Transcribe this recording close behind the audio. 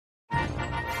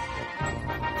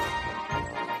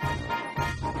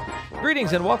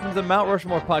Greetings and welcome to the Mount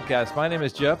Rushmore podcast. My name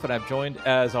is Jeff, and I'm joined,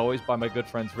 as always, by my good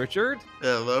friends Richard.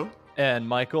 Hello. And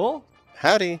Michael.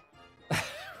 Howdy.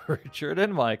 Richard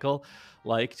and Michael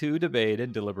like to debate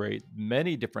and deliberate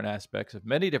many different aspects of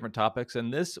many different topics,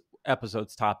 and this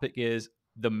episode's topic is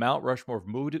the Mount Rushmore of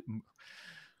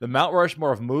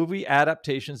movie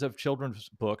adaptations of children's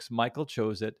books. Michael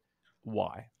chose it.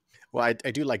 Why? Well, I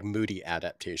do like moody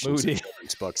adaptations of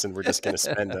children's books, and we're just going to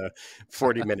spend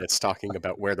 40 minutes talking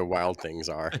about where the wild things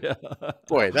are. Yeah.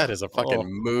 Boy, that is a fucking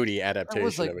moody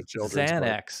adaptation of a children's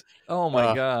Xanax. book. Oh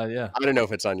my God, yeah. I don't know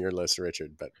if it's on your list,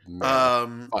 Richard, but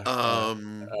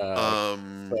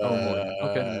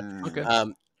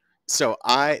okay. So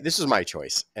this was my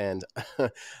choice, and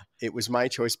it was my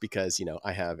choice because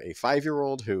I have a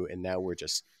 5-year-old and now we're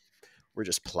just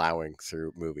plowing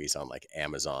through movies on like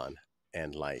Amazon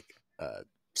and like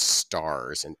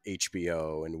Stars and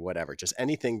HBO and whatever, just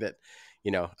anything that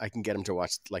I can get him to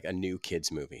watch, like a new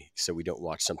kids movie, so we don't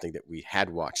watch something that we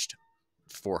had watched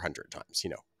 400 times.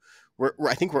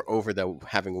 I think we're over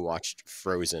having watched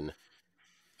Frozen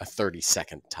a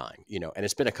 32nd time, and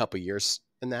it's been a couple years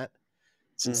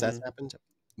since that's happened.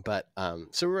 But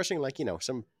so we're watching like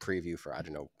some preview for I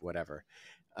don't know whatever,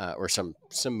 or some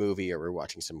movie, or we're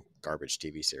watching some garbage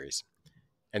TV series.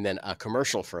 And then a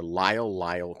commercial for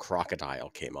Lyle Crocodile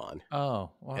came on.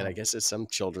 Oh, wow. And I guess it's some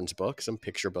children's book, some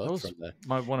picture book.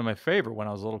 One of my favorite when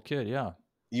I was a little kid, yeah.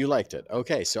 You liked it.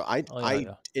 Okay, so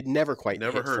it never quite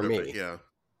hit for me. It, yeah.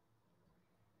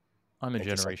 I'm a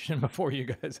generation before you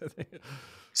guys, I think.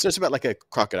 So it's about like a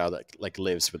crocodile that like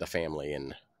lives with a family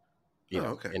and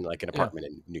in like an apartment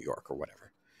in New York or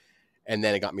whatever. And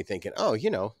then it got me thinking,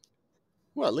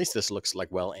 well, at least this looks like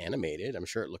well animated. I'm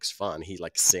sure it looks fun. He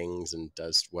like sings and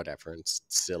does whatever, and it's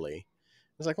silly.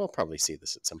 I was like, well, I'll probably see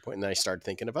this at some point. And then I started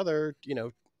thinking of other,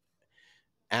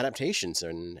 adaptations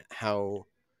and how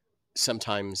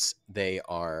sometimes they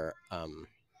are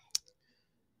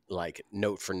like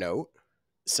note for note.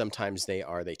 Sometimes they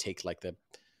take like a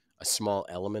small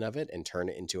element of it and turn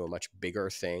it into a much bigger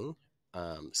thing.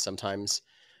 Sometimes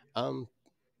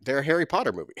they're a Harry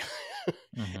Potter movie.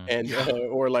 And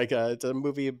or like it's a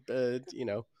movie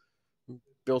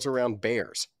built around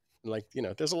bears. Like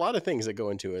there's a lot of things that go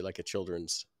into it, like a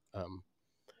children's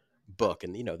book,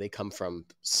 and they come from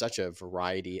such a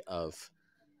variety of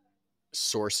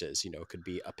sources. It could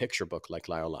be a picture book like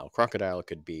Lyle Crocodile. It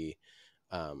could be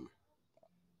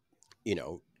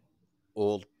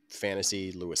old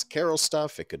fantasy Lewis Carroll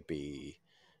stuff. It could be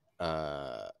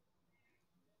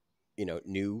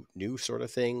new sort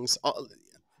of things.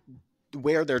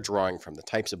 Where they're drawing from, the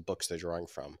types of books they're drawing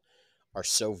from are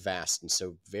so vast and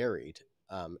so varied,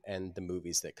 and the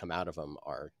movies that come out of them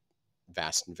are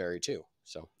vast and varied too.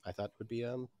 So I thought it would be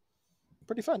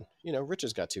pretty fun. Rich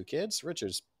has got 2 kids. Rich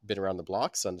has been around the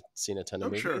block, seen a ton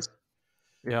of movies.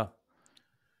 Sure.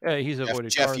 Yeah, he's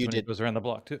avoided cars when he goes around the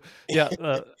block too. Yeah,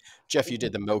 Jeff, you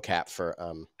did the mocap for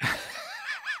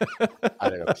I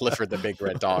don't know, Clifford the Big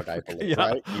Red Dog, I believe,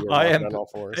 right? You were on all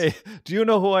fours. Hey, do you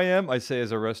know who I am? I say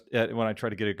as when I try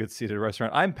to get a good seat at a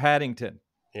restaurant, I'm Paddington.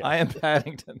 Yeah. I am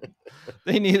Paddington.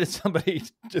 They needed somebody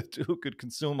who could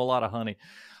consume a lot of honey.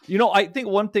 I think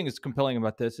one thing that's compelling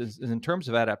about this is in terms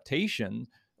of adaptation,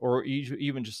 or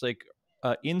even just like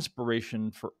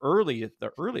inspiration for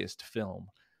the earliest film,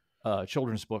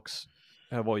 children's books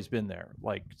have always been there.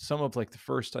 Like some of like the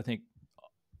first, I think,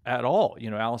 at all,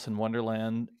 Alice in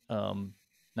Wonderland,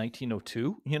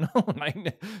 1902,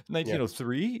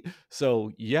 1903. Yeah.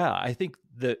 So yeah, I think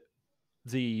that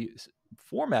the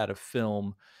format of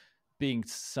film being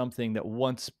something that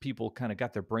once people kind of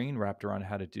got their brain wrapped around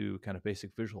how to do kind of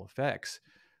basic visual effects,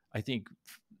 I think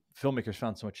filmmakers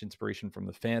found so much inspiration from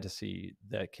the fantasy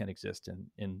that can exist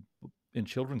in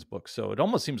children's books. So it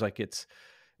almost seems like it's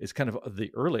kind of the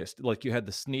earliest. Like you had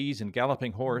the Sneeze and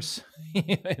Galloping Horse,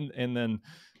 and then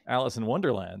Alice in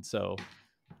Wonderland. So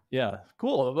yeah,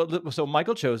 cool. So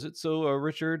Michael chose it. So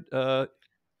Richard,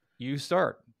 you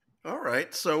start. All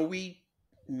right. So we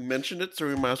mentioned it, so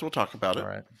we might as well talk about it. All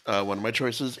right. One of my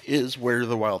choices is Where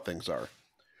the Wild Things Are.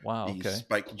 Wow. The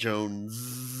Spike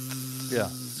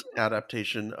Jonze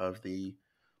adaptation of the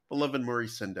beloved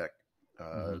Maurice Sendak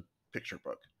picture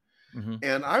book. Mm-hmm.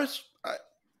 And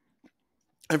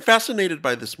I'm fascinated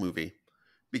by this movie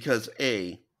because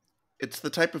it's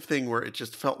the type of thing where it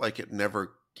just felt like it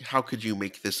never, how could you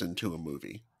make this into a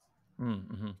movie?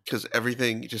 Because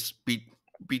everything just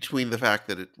between the fact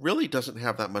that it really doesn't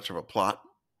have that much of a plot.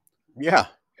 Yeah.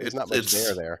 There's not much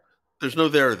there. There's no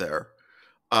there.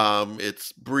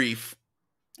 It's brief.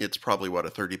 It's probably a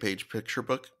 30-page picture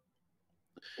book.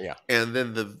 Yeah. And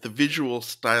then the visual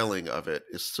styling of it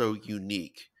is so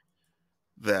unique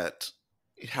that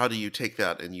how do you take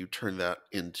that and you turn that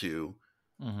into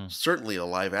certainly a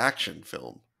live action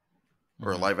film,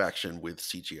 or a live action with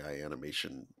CGI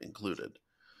animation included.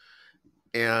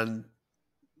 And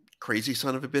Crazy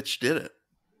Son of a Bitch did it.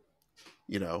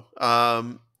 You know,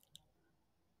 I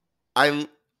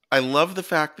love the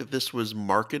fact that this was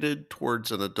marketed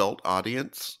towards an adult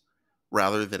audience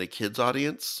rather than a kid's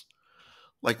audience.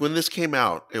 Like when this came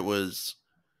out, it was,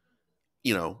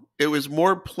 you know, it was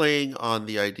more playing on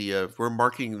the idea of we're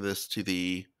marketing this to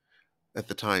the, at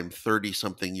the time,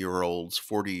 30-something-year-olds,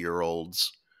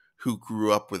 40-year-olds who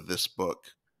grew up with this book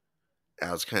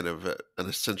as kind of an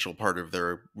essential part of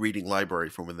their reading library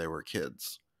from when they were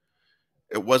kids.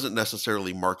 It wasn't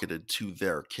necessarily marketed to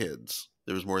their kids.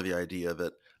 There was more the idea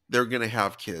that they're going to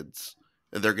have kids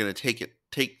and they're going to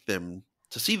take them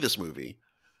to see this movie.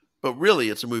 But really,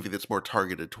 it's a movie that's more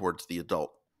targeted towards the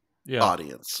adult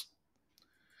audience.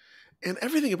 And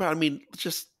everything about, I mean,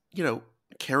 just, you know,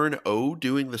 Karen O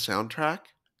doing the soundtrack.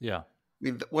 Yeah. I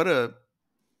mean, what a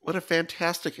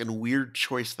fantastic and weird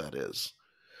choice that is.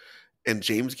 And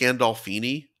James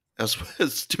Gandolfini as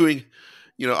doing,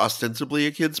 you know, ostensibly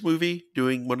a kid's movie,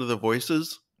 doing one of the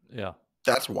voices. Yeah.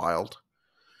 That's wild.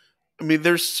 I mean,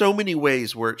 there's so many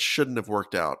ways where it shouldn't have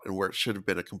worked out and where it should have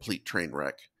been a complete train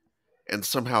wreck. And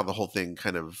somehow the whole thing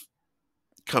kind of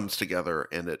comes together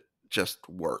and it just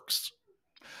works.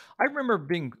 I remember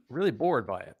being really bored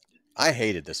by it. I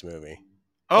hated this movie.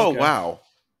 Oh, okay. Wow.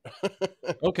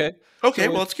 Okay. Okay,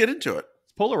 so well, let's get into it.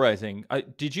 It's polarizing.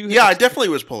 Did you? Yeah, it definitely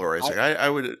was polarizing. I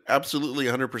would absolutely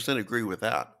 100% agree with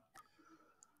that.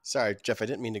 Sorry, Jeff, I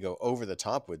didn't mean to go over the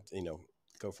top with, you know,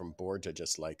 go from bored to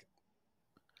just like,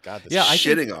 God, this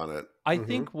shitting on it. I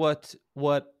think what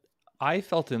I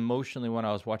felt emotionally when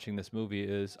I was watching this movie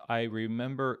is I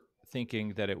remember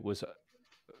thinking that it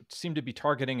seemed to be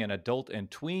targeting an adult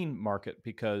and tween market,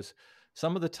 because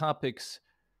some of the topics,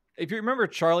 if you remember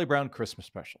Charlie Brown Christmas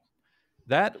Special,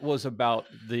 that was about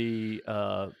the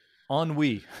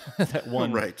ennui that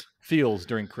one feels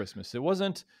during Christmas. It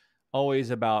wasn't always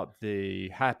about the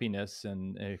happiness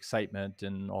and excitement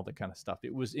and all that kind of stuff.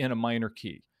 It was in a minor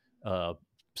key.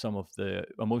 Some of the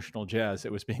emotional jazz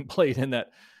that was being played in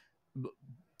that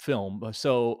film.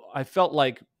 So I felt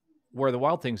like Where the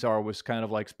Wild Things Are was kind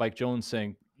of like Spike Jonze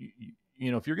saying,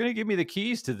 you know, if you're going to give me the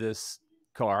keys to this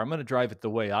car, I'm going to drive it the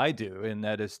way I do. And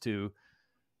that is to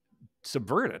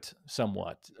subvert it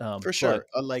somewhat. For sure.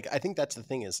 Like, I think that's the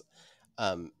thing is,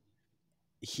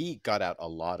 he got out a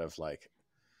lot of like,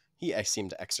 he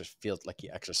seemed to feel like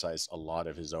he exercised a lot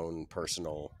of his own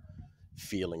personal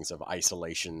feelings of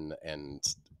isolation and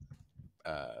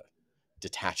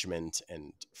detachment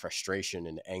and frustration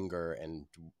and anger and,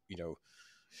 you know,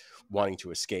 wanting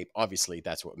to escape. Obviously,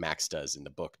 that's what Max does in the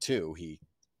book too. He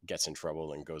gets in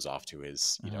trouble and goes off to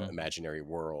his, you know, imaginary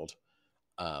world.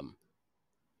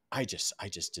 I just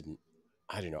didn't,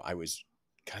 I don't know. I was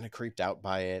kind of creeped out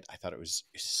by it. I thought it was,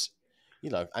 you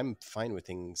know, I'm fine with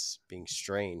things being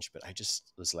strange, but I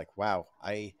just was like, wow,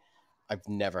 I've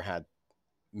never had,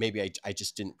 maybe I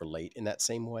just didn't relate in that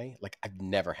same way. Like, I've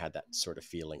never had that sort of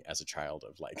feeling as a child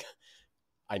of like,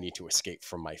 I need to escape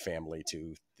from my family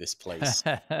to this place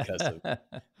because of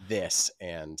this.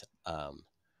 And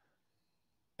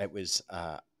it was,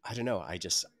 I don't know.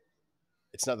 It's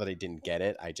not that I didn't get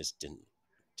it. I just didn't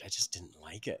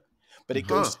like it. But it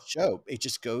goes to show, it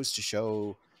just goes to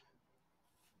show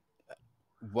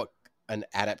what an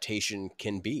adaptation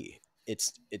can be.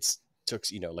 It's took,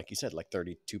 you know, like you said, like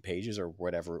 32 pages or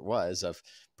whatever it was of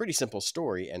pretty simple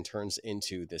story and turns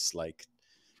into this like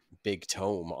big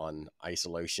tome on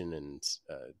isolation and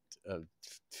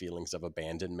feelings of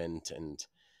abandonment and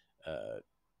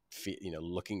you know,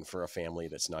 looking for a family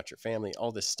that's not your family,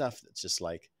 all this stuff that's just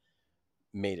like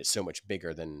made it so much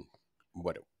bigger than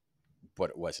what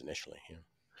it was initially. You know?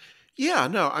 Yeah,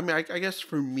 no, I mean, I guess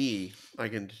for me, I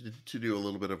can to do a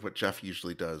little bit of what Jeff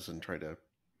usually does and try to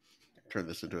turn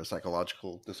this into a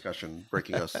psychological discussion,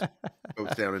 breaking us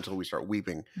both down until we start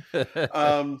weeping.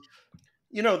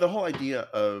 You know, the whole idea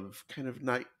of kind of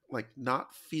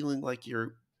not feeling like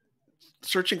you're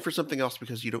searching for something else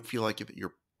because you don't feel like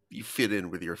you fit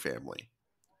in with your family,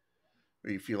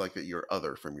 or you feel like that you're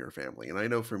other from your family. And I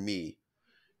know for me,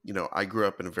 you know, I grew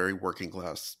up in a very working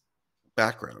class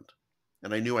background,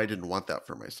 and I knew I didn't want that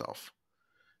for myself.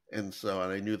 And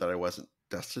I knew that I wasn't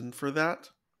destined for that.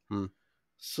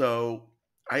 So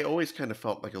I always kind of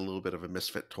felt like a little bit of a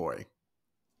misfit toy,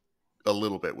 a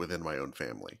little bit within my own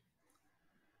family.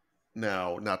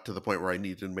 Now, not to the point where I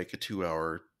needed to make a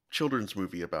 2-hour children's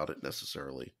movie about it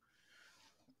necessarily,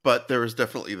 but there was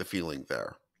definitely the feeling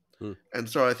there. And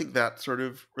so I think that sort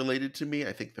of related to me.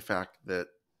 I think the fact that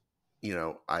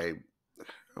I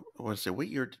want to say what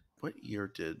year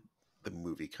did the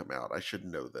movie come out? I should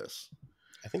know this.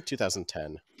 I think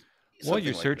 2010. While you're Something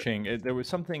like that. searching, there was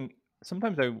something.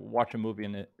 Sometimes I watch a movie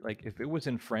and if it was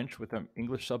in French with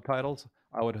English subtitles,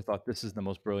 I would have thought this is the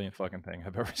most brilliant fucking thing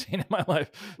I've ever seen in my life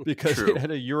because it True.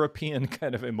 had a European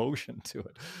kind of emotion to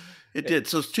it. It did.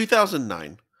 So it's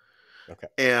 2009. Okay.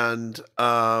 And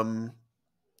I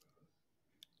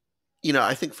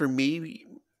think for me,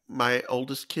 my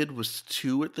oldest kid was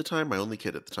 2 at the time. My only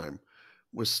kid at the time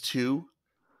was 2,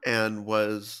 and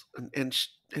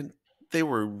and they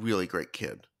were a really great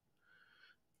kid.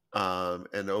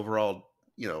 And overall,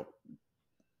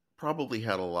 probably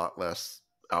had a lot less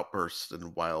outbursts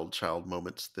and wild child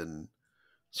moments than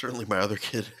certainly my other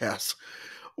kid has,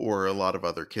 or a lot of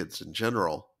other kids in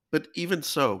general. But even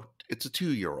so, it's a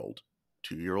 2-year-old.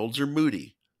 2-year-olds are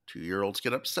moody. 2-year-olds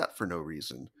get upset for no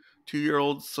reason.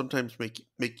 2-year-olds sometimes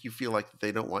make you feel like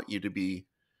they don't want you to be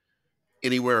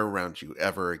anywhere around you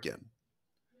ever again.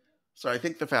 So I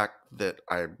think the fact that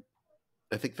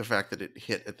it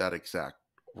hit at that exact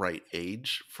right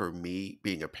age for me,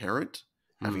 being a parent,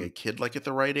 having a kid like at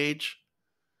the right age,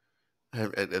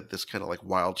 at this kind of like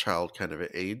wild child kind of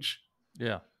age,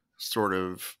 Yeah. sort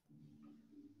of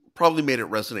probably made it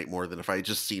resonate more than if I had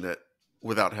just seen it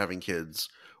without having kids,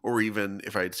 or even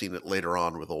if I had seen it later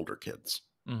on with older kids.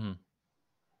 Mm-hmm.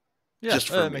 Yeah, Just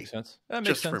for that me. makes sense. That makes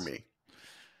Just sense. for me.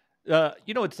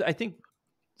 It's I think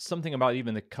something about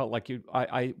even the cut, like we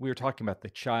were talking about the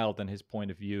child and his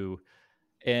point of view,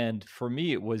 and for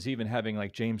me it was even having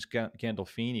like James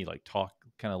Gandolfini like talk,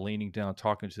 kind of leaning down,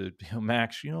 talking to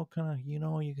Max, kind of,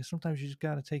 you sometimes you just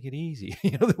got to take it easy.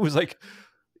 It was like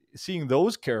seeing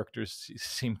those characters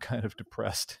seem kind of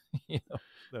depressed.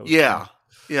 Yeah.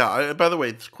 Yeah. By the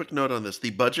way, quick note on this: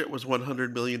 the budget was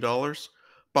 $100 million.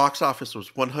 Box office was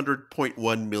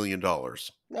 $100.1 million. No,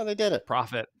 they did it.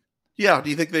 Profit. Yeah. Do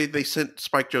you think they sent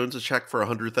Spike Jonze a check for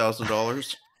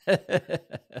 $100,000?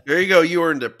 There you go. You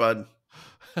earned it, bud.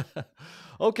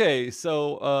 Okay,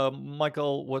 so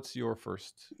Michael, what's your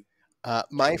first?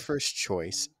 My first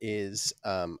choice is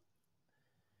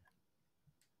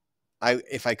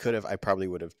if I could have, I probably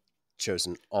would have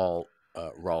chosen all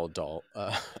Roald Dahl.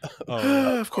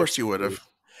 Of course you would have.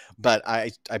 But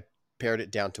I pared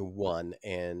it down to one,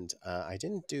 and I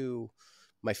didn't do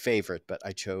my favorite, but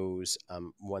I chose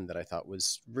one that I thought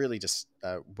was really just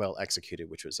well executed,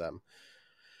 which was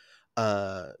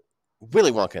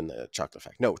Willy Wonka and the Chocolate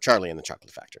Factory. No, Charlie and the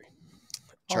Chocolate Factory.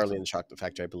 Charlie and the Chocolate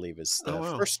Factory, I believe, is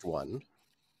the first one.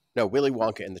 No, Willy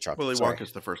Wonka and the Chocolate. Willy Wonka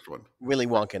is the first one. Willy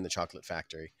Wonka and the Chocolate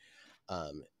Factory,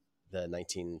 the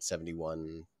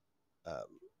 1971,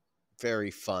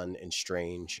 very fun and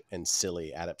strange and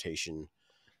silly adaptation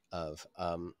of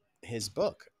his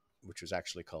book, which was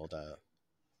actually called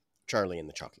Charlie and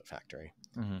the Chocolate Factory.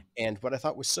 Mm-hmm. And what I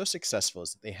thought was so successful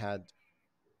is that they had,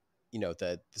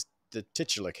 the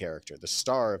titular character, the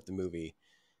star of the movie,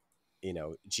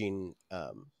 Gene.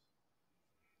 I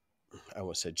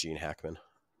almost said Gene Hackman.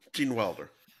 Gene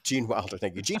Wilder. Gene Wilder,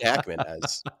 thank you. Gene Hackman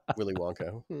as Willy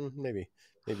Wonka. Maybe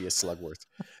a Slugworth.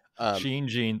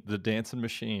 Gene, the dancing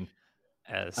machine.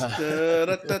 As Do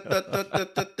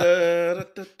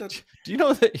you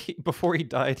know that before he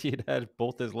died, he had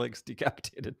both his legs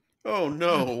decapitated? Oh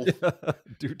no!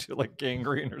 Due to like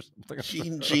gangrene or something.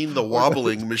 Gene the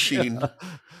wobbling machine.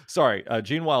 Sorry,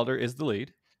 Gene Wilder is the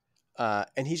lead.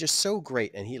 And he's just so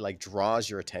great, and he like draws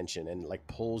your attention and like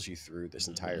pulls you through this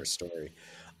entire story.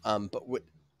 But what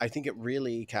I think it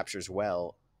really captures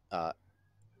well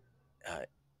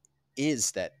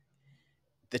is that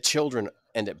the children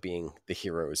end up being the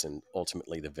heroes and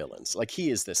ultimately the villains. Like he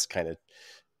is this kind of,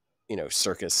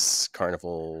 circus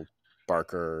carnival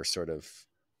barker sort of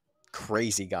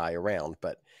crazy guy around,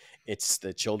 but it's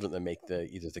the children that make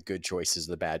either the good choices,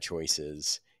 the bad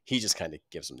choices. He just kind of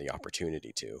gives them the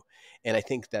opportunity to. And I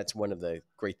think that's one of the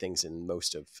great things in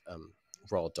most of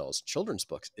Roald Dahl's children's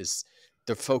books is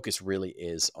the focus really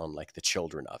is on like the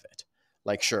children of it.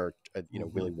 Like, sure,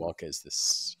 Willy Wonka is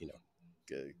this,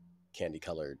 candy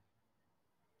colored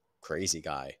crazy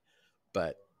guy,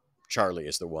 but Charlie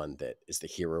is the one that is the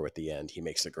hero at the end. He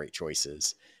makes the great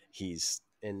choices.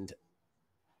 And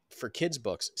for kids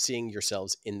books, seeing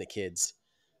yourselves in the kids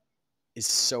is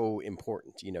so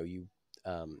important.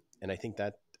 And I think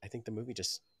the movie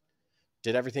just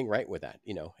did everything right with that.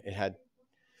 It had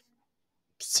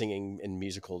singing and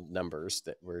musical numbers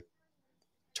that were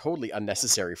totally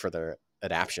unnecessary for their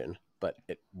adaptation, but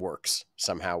it works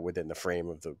somehow within the frame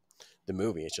of the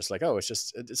movie. It's just like,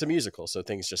 it's a musical, so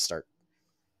things just start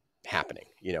happening.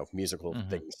 Musical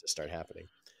things just start happening,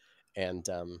 and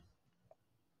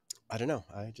I don't know.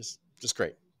 I just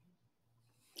great.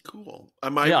 Cool.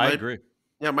 Yeah, I agree.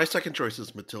 My second choice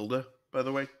is Matilda, by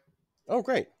the way. Oh,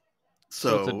 great.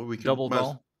 So it's a So we can double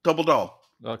doll. double doll.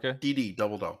 Okay. DD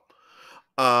double doll.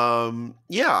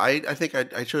 Yeah, I think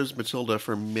I chose Matilda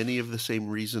for many of the same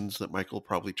reasons that Michael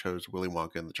probably chose Willy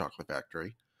Wonka and the Chocolate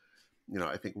Factory.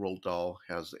 I think Roald Dahl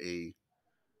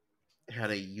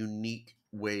had a unique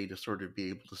way to sort of be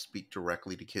able to speak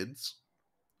directly to kids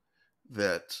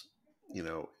that,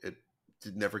 it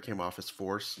never came off as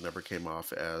force, never came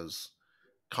off as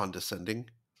condescending.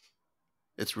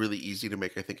 It's really easy to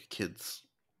make, I think, a kid's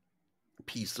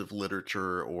piece of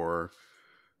literature or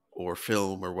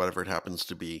film or whatever it happens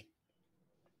to be,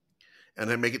 and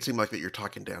then make it seem like that you're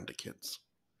talking down to kids.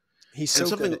 He's And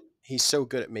so something, good. He's so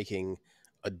good at making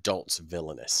adults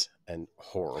villainous and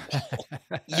horrible.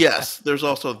 yes, there's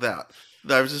also that.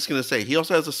 I was just going to say, he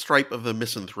also has a stripe of the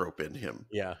misanthrope in him.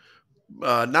 Yeah.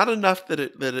 Not enough that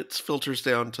it filters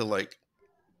down to like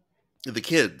the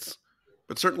kids,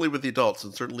 but certainly with the adults,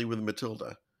 and certainly with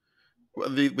Matilda,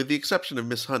 with the exception of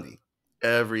Miss Honey.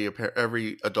 Every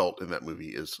adult in that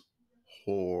movie is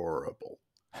horrible,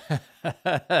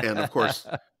 and of course,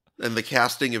 and the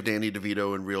casting of Danny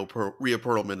DeVito and Rhea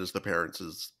Perlman as the parents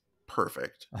is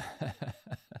perfect.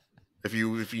 If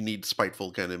you need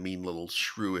spiteful, kind of mean little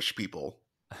shrewish people,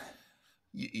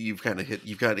 you've kind of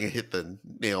hit the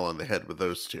nail on the head with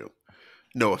those two.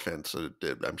 No offense,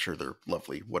 I'm sure they're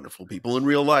lovely, wonderful people in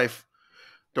real life.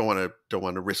 Don't want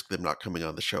to risk them not coming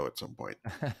on the show at some point.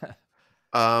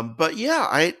 But yeah,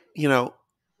 I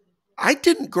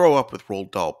didn't grow up with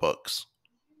Roald Dahl books.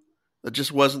 That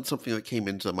just wasn't something that came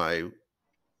into my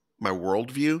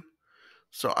worldview.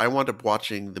 So I wound up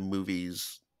watching the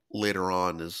movies later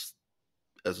on as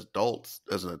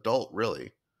an adult,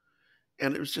 really.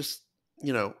 And it was just,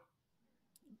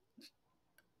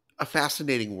 a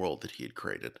fascinating world that he had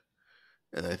created.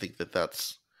 And I think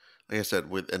that's, like I said,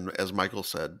 and as Michael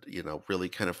said, really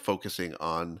kind of focusing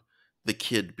on the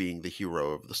kid being the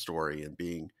hero of the story, and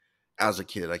being, as a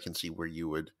kid, I can see where you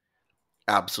would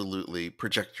absolutely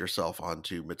project yourself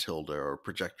onto Matilda, or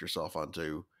project yourself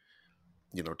onto,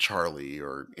 Charlie,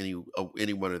 or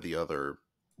any one of the other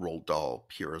Roald Dahl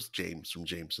heroes, James from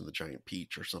James and the Giant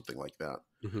Peach, or something like that.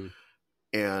 Mm-hmm.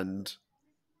 And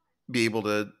be able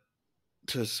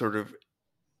to sort of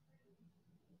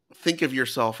think of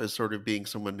yourself as sort of being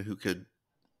someone who could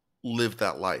live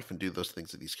that life and do those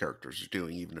things that these characters are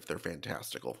doing, even if they're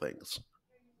fantastical things.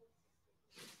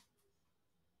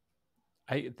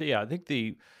 I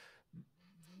think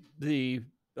the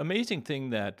amazing thing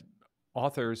that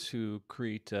authors who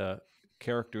create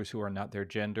characters who are not their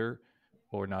gender,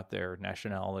 or not their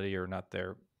nationality, or not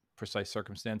their precise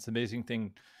circumstance, the amazing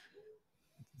thing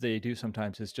they do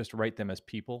sometimes is just write them as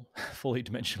people, fully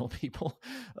dimensional people.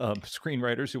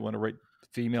 Screenwriters who want to write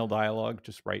female dialogue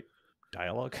just write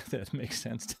dialogue that makes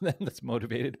sense to them, that's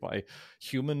motivated by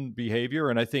human behavior.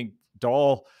 And I think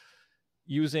Dahl,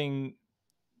 using,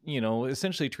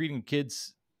 essentially treating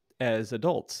kids as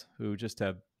adults who just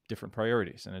have different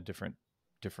priorities and a different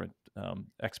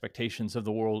expectations of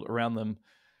the world around them,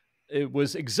 it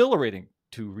was exhilarating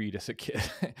to read as a kid.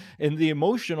 And the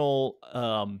emotional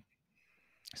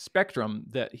spectrum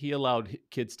that he allowed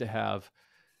kids to have,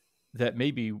 that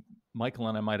maybe Michael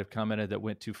and I might have commented that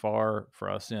went too far for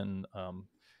us in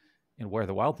Where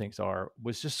the Wild Things Are,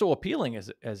 was just so appealing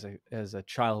as a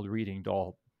child reading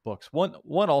Dahl books.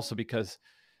 One also because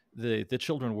the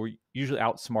children were usually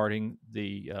outsmarting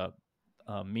the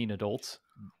mean adults.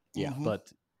 Yeah. Mm-hmm.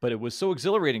 But it was so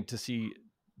exhilarating to see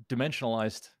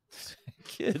dimensionalized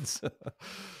kids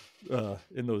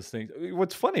in those things.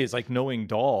 What's funny is like knowing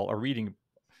Dahl, or reading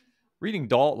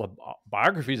Dahl,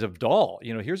 biographies of Dahl.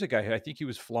 Here's a guy who, I think he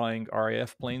was flying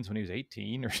RAF planes when he was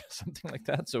 18 or something like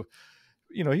that. So,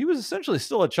 he was essentially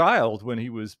still a child when he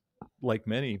was, like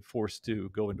many, forced to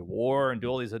go into war and do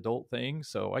all these adult things.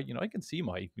 So I can see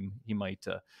why he might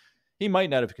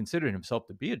not have considered himself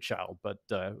to be a child, but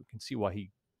I can see why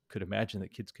he could imagine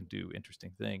that kids can do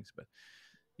interesting things. But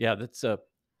yeah, that's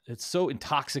it's so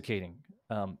intoxicating.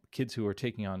 Kids who are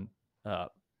taking on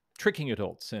tricking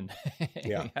adults and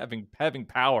Yeah. having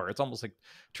power. It's almost like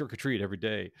trick or treat every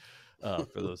day for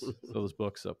those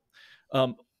books. So,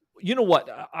 you know what?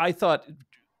 I thought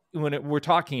when we're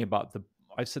talking about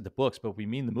I said the books, but we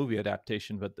mean the movie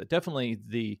adaptation. But definitely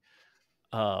the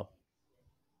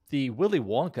Willy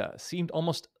Wonka seemed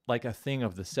almost like a thing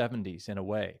of the 70s in a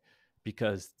way,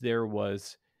 because there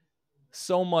was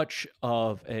so much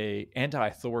of a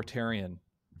anti-authoritarian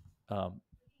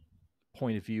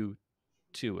point of view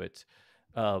to it.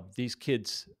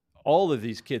 All of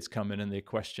these kids come in and they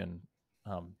question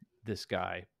this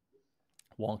guy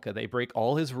Wonka. They break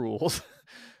all his rules,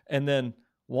 and then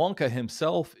Wonka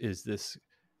himself is this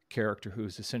character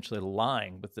who's essentially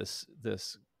lying with this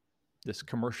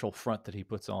commercial front that he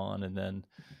puts on, and then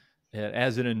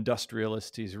as an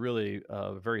industrialist, he's really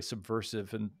very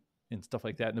subversive and stuff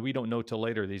like that. And we don't know till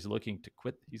later that he's looking to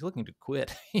quit. He's looking to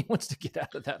quit. He wants to get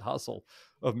out of that hustle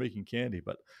of making candy.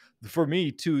 But for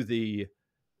me, too, the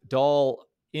doll,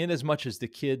 in as much as the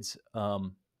kids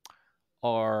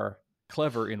are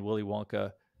clever in Willy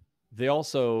Wonka, they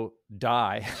also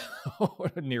die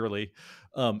nearly.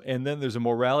 And then there's a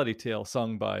morality tale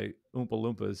sung by Oompa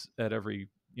Loompas at every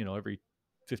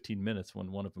 15 minutes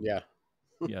when one of them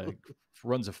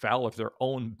runs afoul of their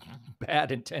own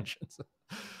bad intentions.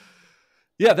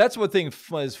 Yeah, that's one thing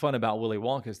is fun about Willy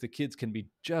Wonka is the kids can be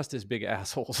just as big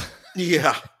assholes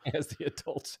as the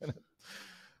adults in it.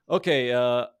 Okay,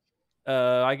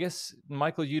 I guess,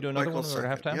 Michael, you do another one or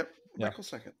halftime? Yep, Michael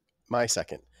second. My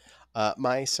second.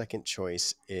 My second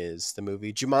choice is the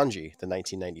movie Jumanji, the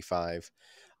 1995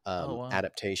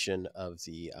 adaptation of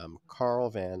the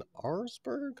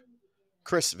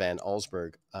Chris Van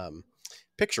Allsburg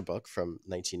picture book from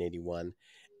 1981.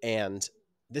 And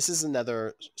this is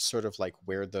another sort of like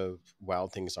Where the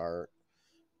Wild Things Are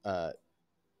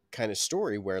kind of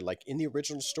story, where like in the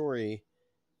original story,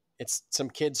 it's some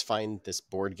kids find this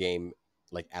board game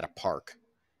like at a park,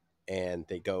 and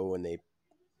they go and they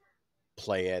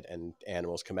play it, and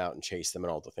animals come out and chase them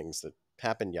and all the things that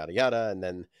happen, yada yada, and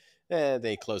then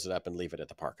they close it up and leave it at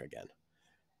the park again.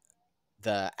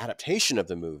 The adaptation of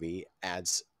the movie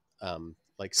adds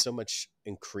like so much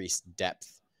increased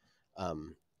depth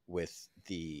with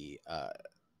the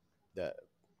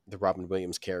Robin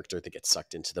Williams character that gets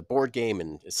sucked into the board game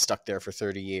and is stuck there for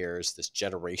 30 years. This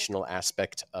generational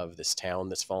aspect of this town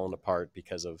that's fallen apart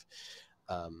because of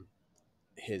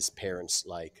his parents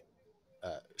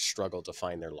struggle to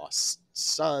find their lost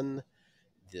son.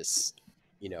 This,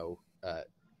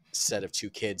 set of two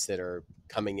kids that are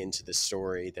coming into the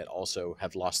story that also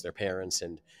have lost their parents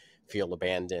and feel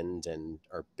abandoned and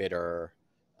are bitter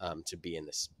to be in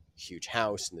this huge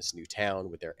house in this new town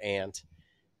with their aunt,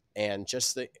 and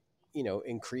just the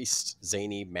increased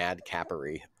zany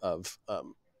madcappery of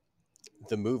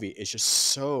the movie is just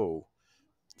so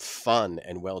fun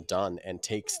and well done, and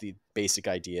takes the basic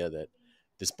idea that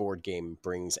this board game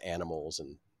brings animals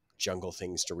and jungle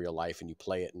things to real life, and you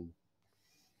play it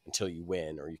until you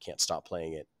win or you can't stop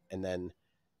playing it, and then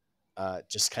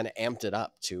just kind of amped it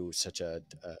up to such a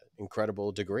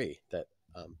incredible degree that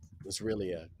was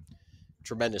really a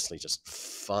tremendously just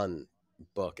fun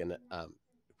book. And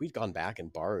we'd gone back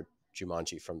and borrowed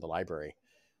Jumanji from the library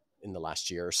in the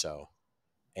last year or so,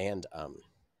 and I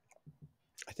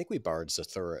think we borrowed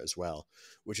Zathura as well,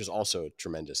 which is also a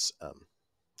tremendous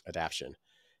adaptation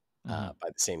by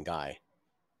the same guy.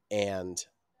 And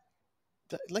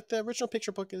the original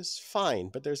picture book is fine,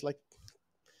 but there's like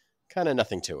kind of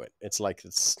nothing to it. It's like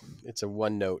it's a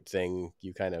one note thing.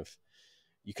 You kind of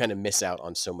miss out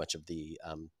on so much of the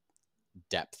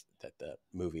depth that the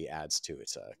movie adds to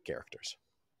its characters.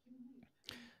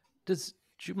 Does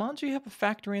Jumanji have a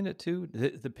factory in it too?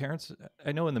 The parents,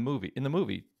 I know in the movie,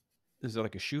 is there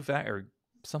like a shoe factory or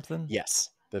something?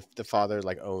 Yes, the father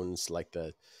like owns like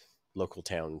the local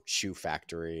town shoe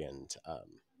factory, and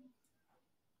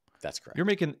that's correct.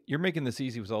 You're making this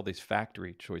easy with all these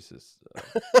factory choices.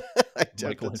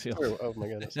 Oh my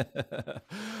goodness.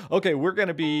 Okay, we're going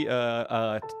to be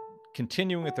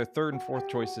continuing with our third and fourth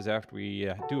choices after we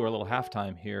do our little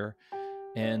halftime here.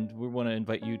 And we want to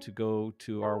invite you to go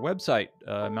to our website,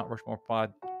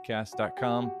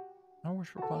 MountRushmorePodcast.com. Mount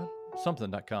Rushmore Pod?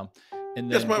 Something.com.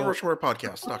 And then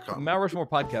MountRushmorePodcast.com.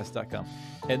 MountRushmorePodcast.com.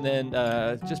 And then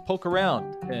just poke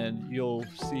around and you'll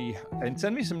see, and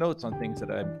send me some notes on things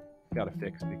that I've got to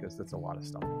fix, because that's a lot of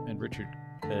stuff. And Richard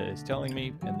is telling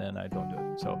me, and then I don't do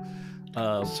it.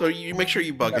 So you make sure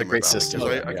you bug him great about system.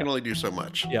 it, I can only do so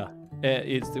much. Yeah.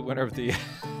 It's the winner of the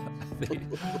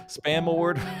Spam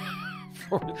Award.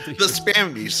 The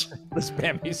Spammies. The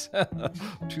Spammies.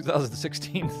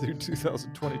 2016 through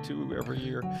 2022 every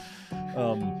year.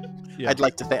 I'd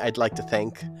like to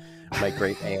thank my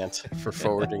great aunt for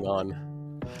forwarding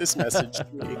on this message to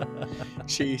me.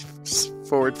 She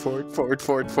forwarded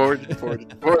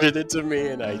it to me,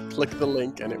 and I clicked the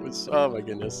link, and it was, oh my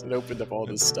goodness, it opened up all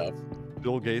this stuff.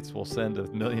 Bill Gates will send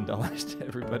 $1 million to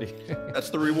everybody. That's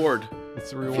the reward.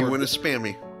 It's the reward. If you win a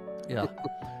Spammy. Yeah.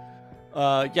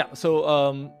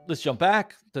 So let's jump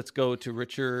back. Let's go to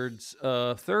Richard's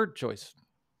third choice.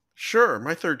 Sure.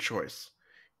 My third choice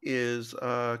is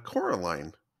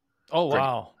Coraline. Oh,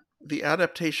 wow. The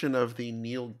adaptation of the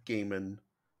Neil Gaiman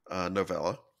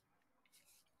novella.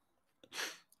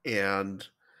 And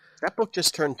that book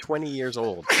just turned 20 years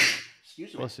old.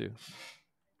 Excuse me. Bless you.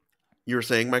 You were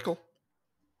saying, Michael?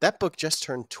 That book just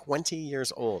turned 20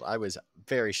 years old. I was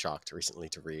very shocked recently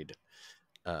to read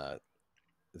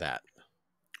that.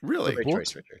 Really? Great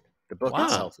choice, Richard. The book Wow.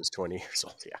 itself is 20 years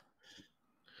old. Yeah.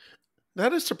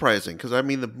 That is surprising because I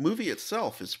mean the movie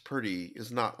itself is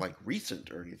not like recent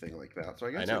or anything like that. So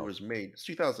I guess it was made it's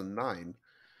 2009.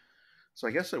 So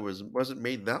I guess it wasn't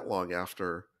made that long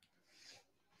after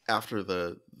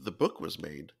the book was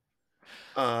made.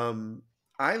 I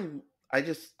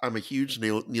I'm a huge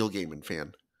Neil Gaiman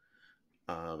fan.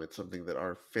 It's something that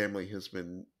our family has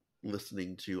been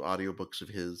listening to audiobooks of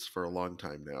his for a long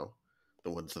time now.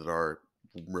 The ones that are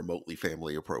remotely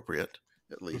family appropriate,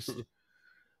 at least.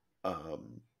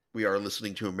 We are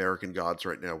listening to American Gods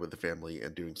right now with the family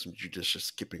and doing some judicious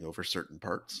skipping over certain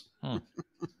parts.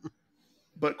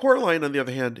 But Coraline, on the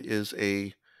other hand, is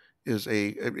a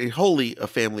wholly a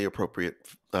family appropriate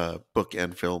book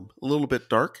and film. A little bit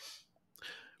dark,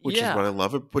 which is what I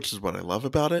love. Which is what I love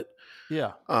about it.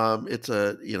 Yeah. It's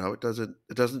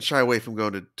it doesn't shy away from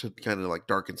going to kind of like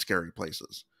dark and scary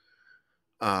places.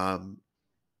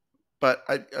 But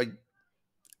I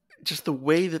just the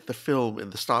way that the film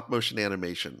and the stop motion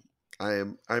animation, I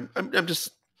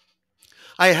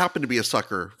happen to be a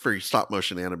sucker for stop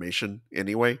motion animation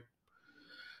anyway.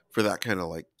 For that kind of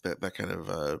like that kind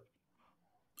of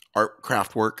art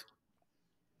craft work,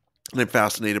 and I'm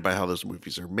fascinated by how those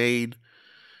movies are made,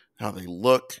 how they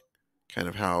look, kind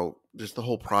of how just the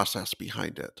whole process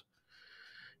behind it.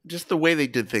 Just the way they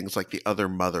did things like The Other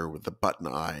Mother with the button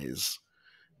eyes,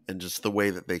 and just the way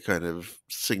that they kind of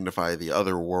signify the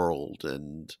other world,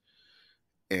 and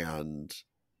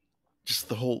just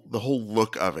the whole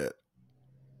look of it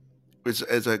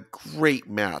is a great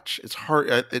match. It's hard.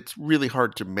 It's really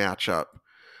hard to match up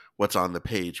what's on the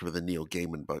page with a Neil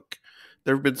Gaiman book.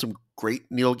 There have been some great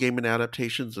Neil Gaiman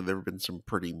adaptations, and there have been some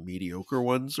pretty mediocre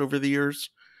ones over the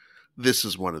years. This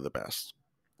is one of the best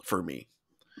for me.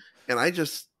 And I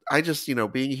just,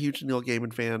 being a huge Neil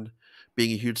Gaiman fan,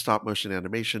 being a huge stop motion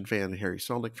animation fan, Harry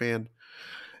Selnick fan,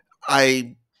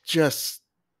 I just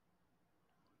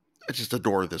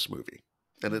adore this movie.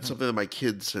 And it's something that my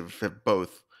kids have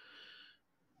both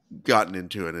gotten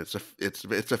into, and it's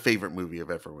a favorite movie of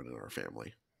everyone in our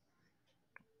family.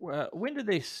 When did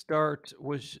they start?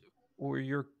 Were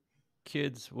your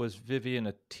kids, was Vivian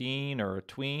a teen or a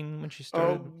tween when she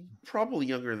started? Oh, probably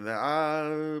younger than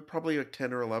that. Probably like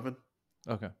 10 or 11.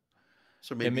 Okay.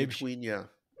 So maybe a tween,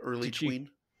 early tween.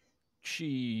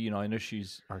 She, I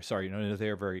know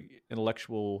they're a very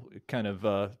intellectual kind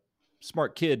of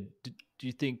smart kid. Do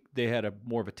you think they had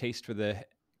more of a taste for the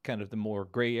kind of the more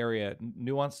gray area,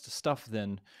 nuanced stuff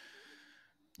than,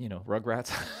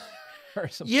 Rugrats or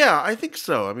something? Yeah, I think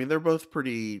so. I mean, they're both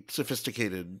pretty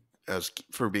sophisticated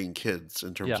for being kids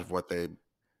in terms of what the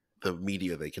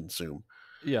media they consume.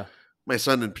 Yeah. My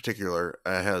son in particular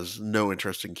has no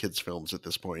interest in kids films at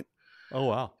this point. Oh,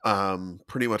 wow.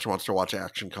 Pretty much wants to watch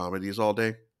action comedies all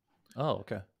day. Oh,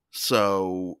 okay.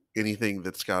 So anything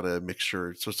that's got a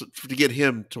mixture, so to get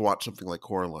him to watch something like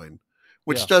Coraline,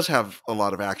 which does have a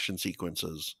lot of action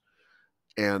sequences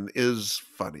and is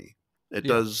funny. It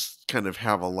does kind of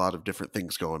have a lot of different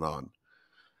things going on.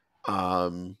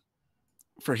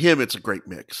 For him, it's a great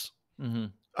mix.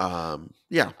 Mm-hmm.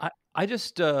 Yeah. I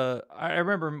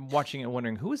remember watching it and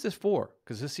wondering, who is this for?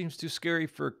 Because this seems too scary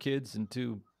for kids and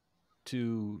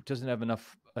doesn't have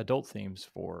enough adult themes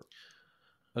for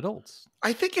adults.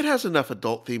 I think it has enough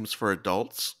adult themes for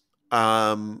adults.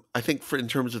 I think in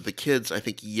terms of the kids, I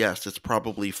think yes, it's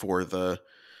probably for the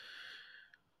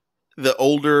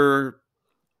older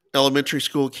elementary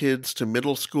school kids to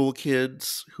middle school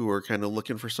kids who are kind of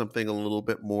looking for something a little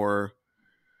bit more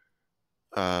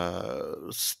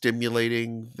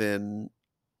stimulating than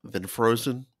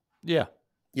Frozen. Yeah.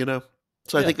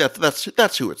 So I think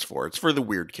that's who it's for. It's for the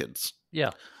weird kids.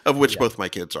 Yeah. Of which both my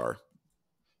kids are.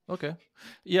 Okay.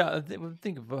 Yeah,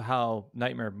 think of how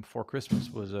Nightmare Before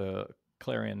Christmas was a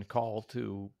clarion call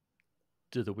to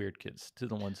the weird kids, to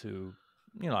the ones who,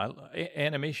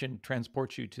 animation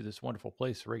transports you to this wonderful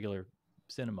place regular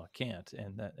cinema can't,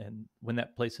 and when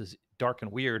that place is dark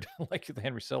and weird, like the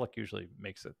Henry Selick usually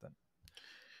makes it, then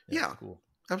it's cool.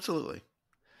 Absolutely.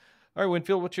 All right,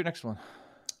 Winfield, what's your next one?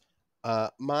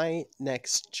 My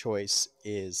next choice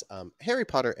is Harry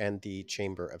Potter and the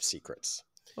Chamber of Secrets.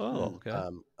 Oh, okay.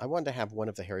 I wanted to have one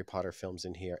of the Harry Potter films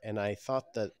in here, and I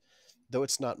thought that though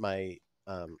it's not my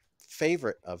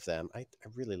favorite of them, I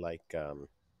really like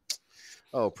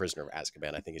Prisoner of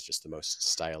Azkaban. I think it's just the most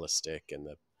stylistic, and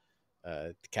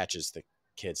the catches the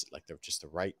kids like they're just the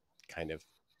right kind of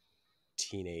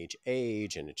teenage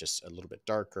age, and it's just a little bit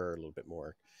darker, a little bit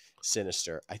more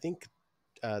sinister. I think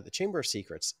the Chamber of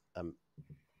Secrets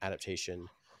adaptation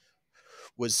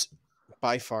was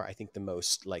by far, I think, the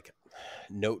most like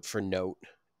note for note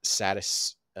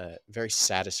very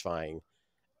satisfying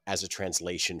as a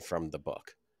translation from the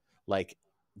book. Like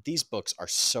these books are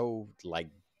so like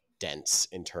dense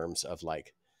in terms of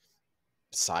like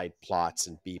side plots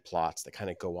and B plots that kind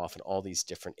of go off in all these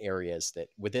different areas that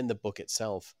within the book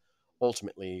itself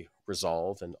ultimately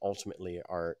resolve and ultimately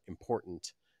are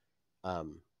important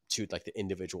to like the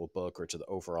individual book or to the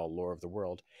overall lore of the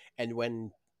world. And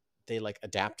when they like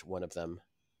adapt one of them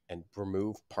and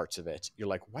remove parts of it, you're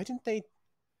like, why didn't they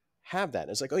have that?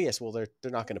 And it's like, oh yes, well they're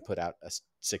not going to put out a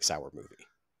 6-hour movie.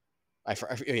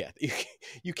 Yeah,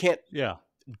 you can't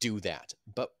do that.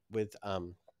 But with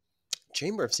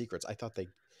Chamber of Secrets, I thought they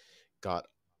got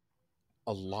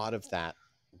a lot of that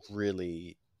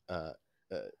really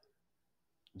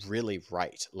really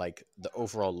right. Like the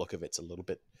overall look of it's a little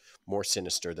bit more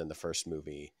sinister than the first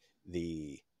movie.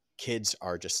 The kids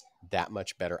are just that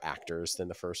much better actors than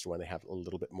the first one. They have a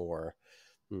little bit more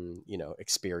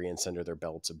experience under their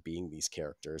belts of being these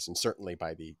characters, and certainly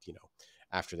by the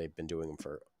after they've been doing them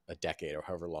for a decade or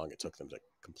however long it took them to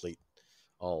complete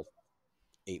all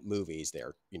 8 movies,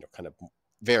 they're kind of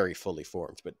very fully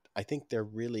formed. But I think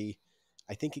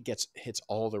it hits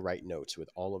all the right notes with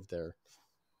all of their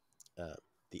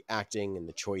the acting and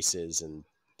the choices and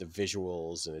the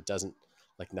visuals, and it doesn't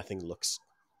like nothing looks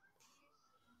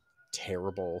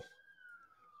terrible.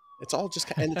 It's all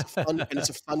just and it's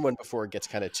a fun one before it gets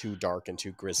kind of too dark and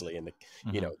too grisly and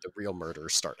the real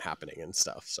murders start happening and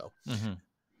stuff. So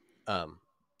I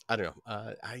don't know.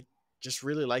 I just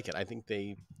really like it. I think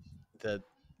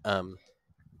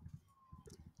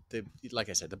like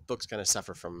I said, the books kind of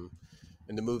suffer from,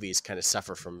 and the movies kind of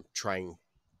suffer from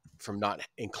not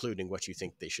including what you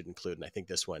think they should include. And I think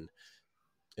this one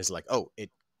is like, I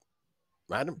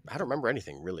don't remember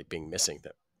anything really being missing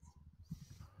that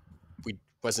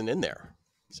wasn't in there.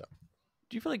 So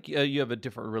do you feel like you have a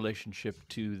different relationship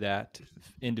to that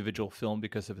individual film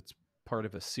because of it's part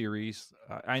of a series?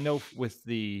 I know with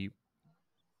I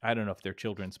don't know if they're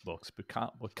children's books,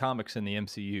 but with comics in the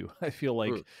MCU, I feel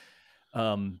like,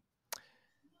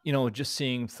 just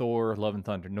seeing Thor, Love and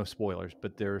Thunder, no spoilers,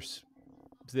 but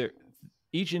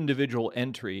each individual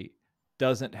entry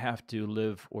doesn't have to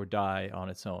live or die on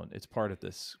its own. It's part of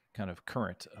this kind of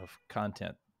current of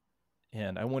content.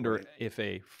 And I wonder if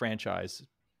a franchise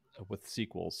with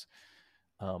sequels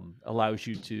allows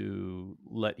you to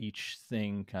let each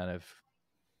thing kind of,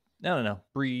 I don't know,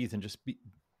 breathe and just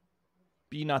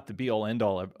be not the be all end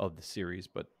all of the series,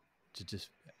 but to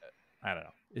just, I don't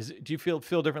know. Do you feel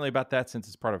differently about that since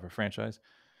it's part of a franchise?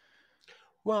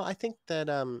 Well, I think that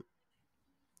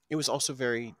it was also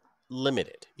very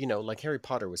limited. Like Harry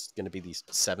Potter was going to be these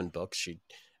 7 books.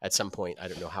 At some point, I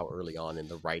don't know how early on in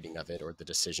the writing of it or the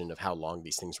decision of how long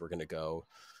these things were going to go,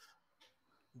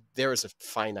 there was a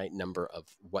finite number of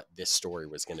what this story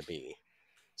was going to be.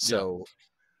 So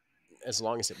as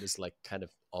long as it was like kind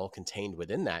of all contained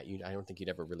within that, I don't think you'd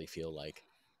ever really feel like,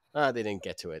 they didn't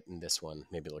get to it in this one.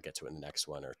 Maybe they'll get to it in the next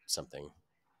one or something.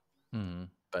 Mm-hmm.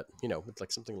 But, with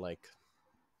like something like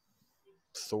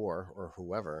Thor or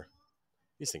whoever,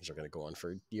 these things are going to go on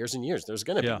for years and years. There's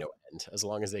going to be no end as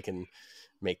long as they can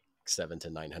make $700 to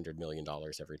 $900 million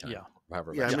every time.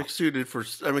 I'm excited for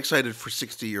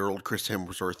 60-year-old Chris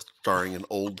Hemsworth starring in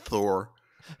old Thor.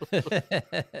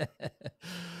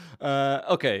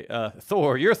 Okay,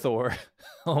 Thor, you're Thor.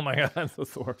 Oh my God, I'm the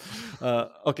Thor.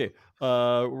 Okay,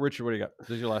 Richard, what do you got? This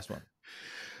is your last one.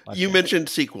 You mentioned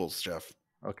sequels, Jeff.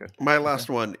 Okay. My last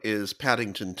one is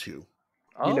Paddington 2.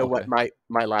 What? My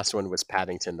last one was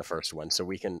Paddington, the first one. So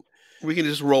we can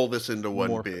just roll this into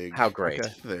one big how great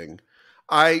thing.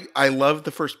 I love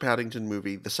the first Paddington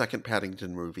movie. The second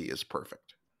Paddington movie is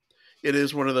perfect. It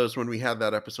is one of those, when we had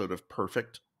that episode of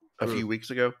Perfect a few weeks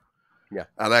ago. Yeah.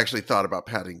 I actually thought about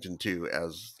Paddington 2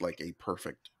 as like a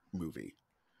perfect movie.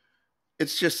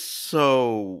 It's just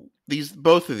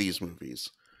both of these movies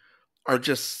are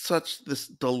just such this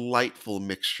delightful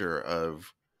mixture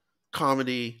of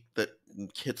comedy that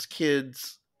hits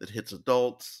kids, that hits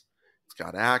adults. It's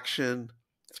got action.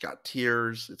 It's got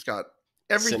tears. It's got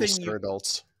everything.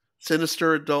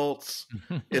 Sinister adults.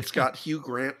 It's got Hugh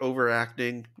Grant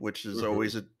overacting, which is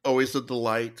always a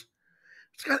delight.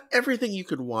 It's got everything you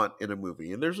could want in a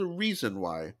movie. And there's a reason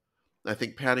why I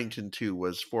think Paddington 2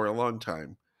 was, for a long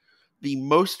time, the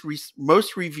most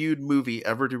reviewed movie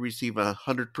ever to receive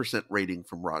 100% rating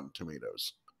from Rotten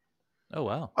Tomatoes. Oh,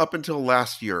 wow. Up until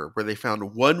last year, where they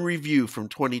found one review from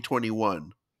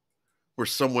 2021 where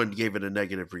someone gave it a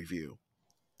negative review.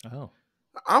 Oh.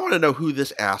 I want to know who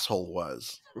this asshole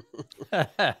was.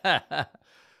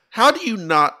 How do you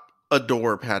not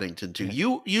adore Paddington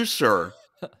 2? You sir,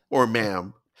 or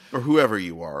ma'am, or whoever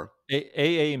you are.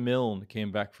 A.A. Milne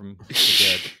came back from the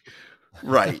dead.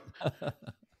 Right.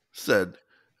 Said,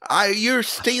 you're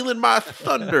stealing my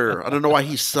thunder. I don't know why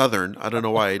he's Southern. I don't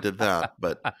know why I did that,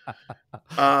 but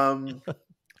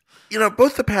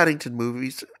both the Paddington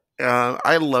movies.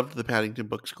 I loved the Paddington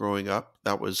books growing up.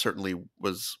 That was certainly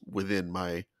within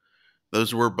my.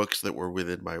 Those were books that were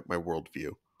within my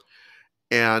worldview,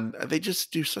 and they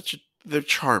just do they're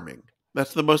charming.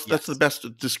 That's the most. Yes. That's the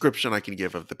best description I can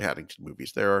give of the Paddington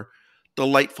movies. They're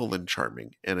delightful and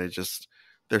charming, and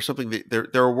there's something that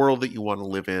they're a world that you want to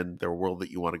live in. They're a world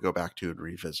that you want to go back to and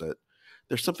revisit.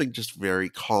 There's something just very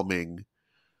calming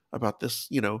about this,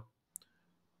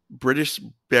 British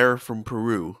bear from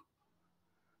Peru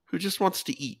who just wants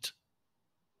to eat.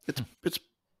 It's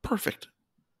perfect.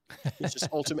 He's just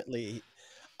ultimately,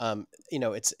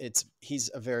 he's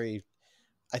a very.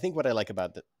 I think what I like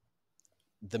about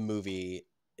the movie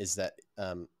is that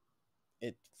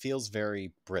it feels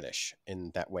very British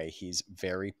in that way. He's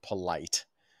very polite,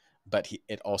 but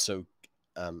it also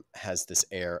has this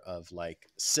air of like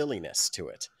silliness to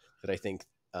it that I think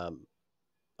a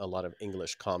lot of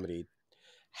English comedy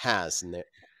has, and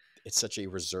it's such a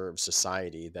reserved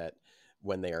society that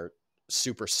when they are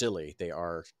super silly, they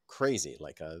are crazy,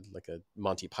 like a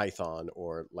Monty Python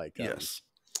or like yes.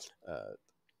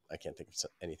 I can't think of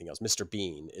anything else. Mr.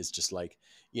 Bean is just like,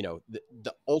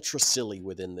 the ultra silly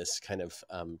within this kind of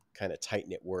tight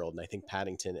knit world. And I think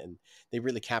Paddington, and they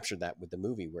really captured that with the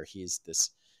movie, where he's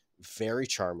this very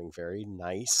charming, very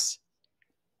nice,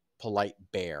 polite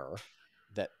bear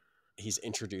that he's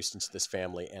introduced into this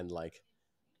family. And like,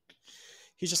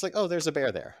 he's just like, oh, there's a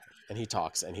bear there. And he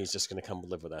talks, and he's just going to come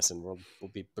live with us, and we'll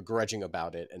be begrudging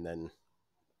about it. And then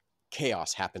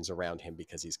chaos happens around him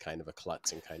because he's kind of a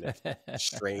klutz and kind of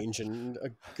strange and a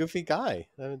goofy guy.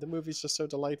 I mean, the movie's just so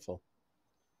delightful.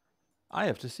 I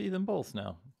have to see them both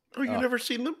now. Oh, you've never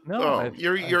seen them? No.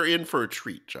 You're in for a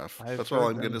treat, Jeff. That's all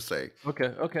I'm going to say.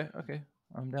 Okay.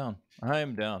 I'm down. I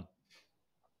am down.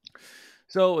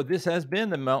 So this has been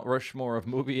the Mount Rushmore of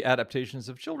movie adaptations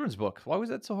of children's books. Why was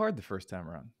that so hard the first time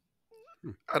around?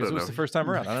 I don't know. It was the first time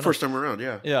around. I don't know. First time around,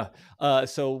 yeah. Yeah.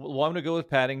 So I'm going to go with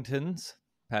Paddington.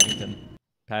 Just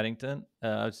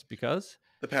because.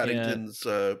 The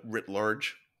Paddingtons writ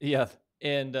large. Yeah.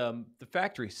 And the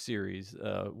Factory series,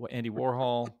 Andy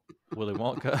Warhol, Willy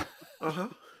Wonka. Uh-huh.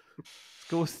 Let's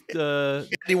go with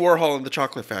Andy Warhol and the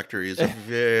Chocolate Factory is a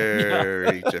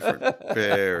very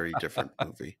different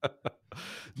movie.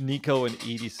 Nico and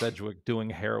Edie Sedgwick doing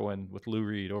heroin with Lou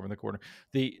Reed over in the corner.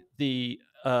 Andy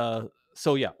Warhol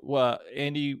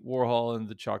and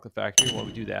the Chocolate Factory. Why don't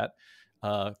we do that?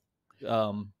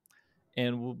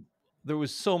 There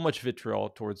was so much vitriol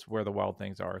towards Where the Wild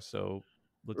Things Are, so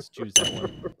let's choose that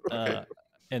one. Okay.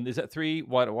 And is that 3?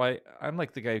 Why? I'm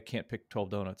like the guy who can't pick 12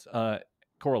 donuts.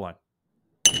 Coraline.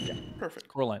 Yeah, perfect.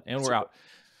 Coraline, and we're out.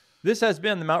 This has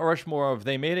been the Mount Rushmore of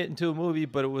They Made It into a Movie,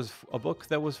 but it was a book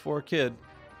that was for a kid.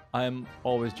 I'm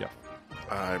always Jeff.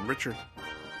 I'm Richard.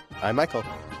 I'm Michael.